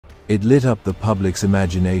It lit up the public's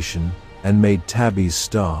imagination and made Tabby's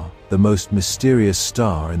star the most mysterious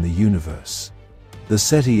star in the universe. The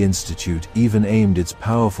SETI Institute even aimed its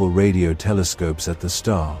powerful radio telescopes at the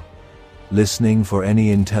star. Listening for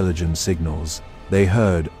any intelligent signals, they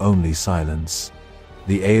heard only silence.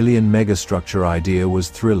 The alien megastructure idea was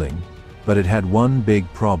thrilling, but it had one big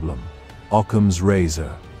problem: Occam's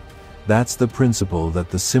razor. That's the principle that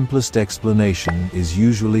the simplest explanation is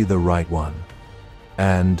usually the right one.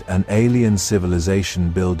 And an alien civilization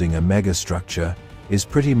building a megastructure is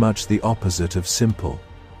pretty much the opposite of simple.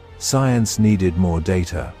 Science needed more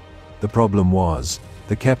data. The problem was,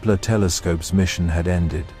 the Kepler telescope's mission had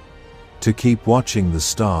ended. To keep watching the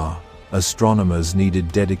star, astronomers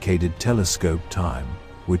needed dedicated telescope time,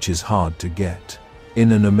 which is hard to get.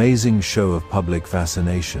 In an amazing show of public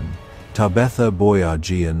fascination, Tabetha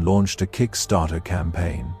Boyajian launched a Kickstarter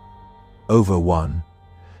campaign. Over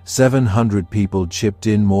 1,700 people chipped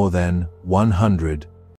in more than $100